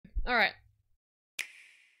Alright.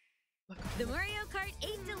 The Mario Kart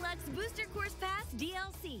 8 Deluxe Booster Course Pass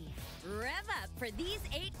DLC. Rev up for these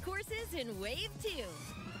 8 courses in Wave 2.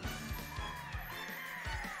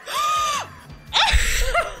 Oh!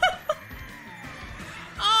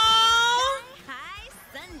 High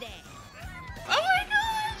Sunday. Oh my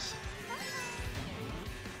gosh!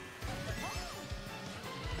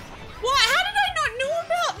 What? How did I not know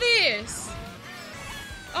about this?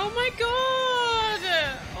 Oh my god!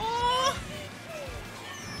 Oh!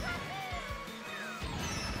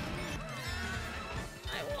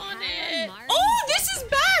 I want it. Oh, this is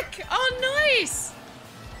back! Oh, nice!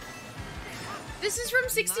 This is from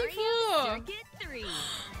 64. Mario Circuit 3.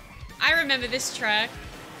 I remember this track.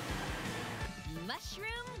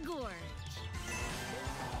 Mushroom Gorge.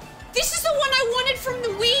 This is the one I wanted from the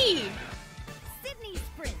Wii! Sydney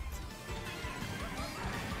Sprint.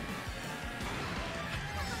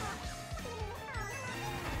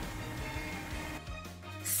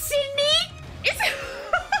 Sydney? Is it?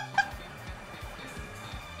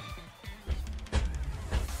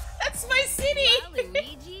 That's my city!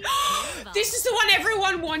 Waluigi Pinball. This is the one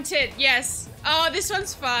everyone wanted, yes. Oh, this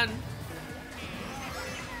one's fun.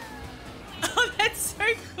 Oh, that's so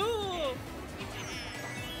cool.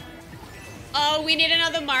 Oh, we need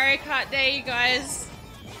another Mario Kart day, you guys.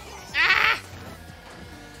 Ah!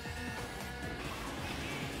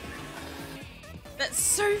 That's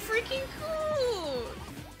so freaking cool.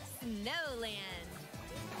 Snowland.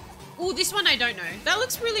 Oh, this one I don't know. That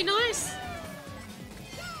looks really nice.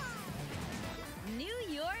 New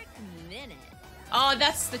York Minute. Oh,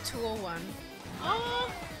 that's the tour one.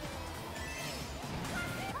 Oh.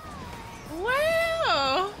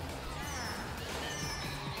 Wow.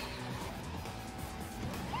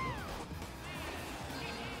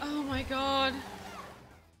 Oh my god.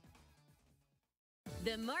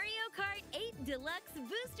 The Mario Kart 8 Deluxe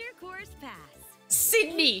Booster Course Pass.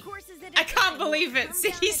 Sydney. I can't believe it.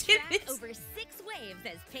 Sydney's in this. Over 6 waves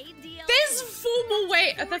as paid DLC. There's 4 more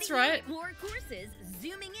waves. That's right. More courses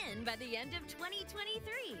zooming in by the end of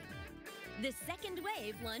 2023. The second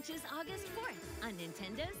wave launches August 4th on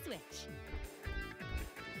Nintendo Switch.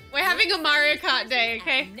 We're having a Mario Kart day,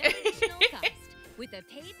 okay? At no additional cost, with a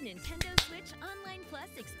paid Nintendo Switch Online Plus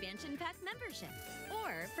expansion pack membership.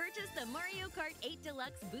 Or purchase the Mario Kart 8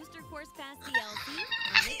 Deluxe Booster Course Pass DLC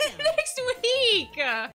on its own. Next week.